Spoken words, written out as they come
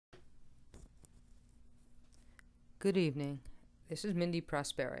Good evening. This is Mindy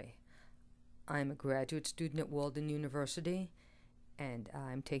Prosperi. I'm a graduate student at Walden University, and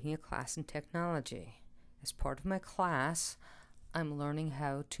I'm taking a class in technology. As part of my class, I'm learning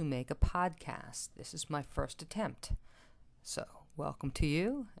how to make a podcast. This is my first attempt. So, welcome to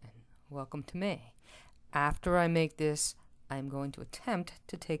you, and welcome to me. After I make this, I'm going to attempt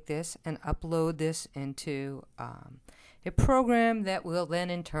to take this and upload this into a program that will then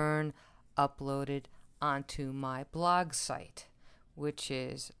in turn upload it onto my blog site, which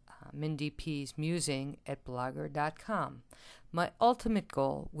is Mindy P's Musing at blogger.com. My ultimate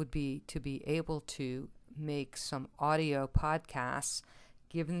goal would be to be able to make some audio podcasts,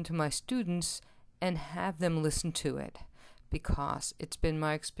 give them to my students, and have them listen to it, because it's been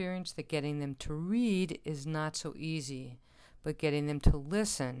my experience that getting them to read is not so easy, but getting them to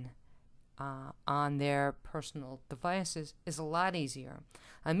listen on their personal devices is a lot easier.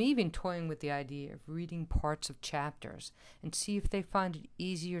 I'm even toying with the idea of reading parts of chapters and see if they find it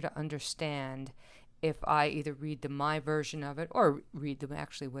easier to understand if I either read them my version of it or read them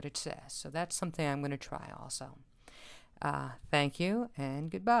actually what it says. So that's something I'm going to try also. Thank you and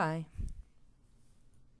goodbye.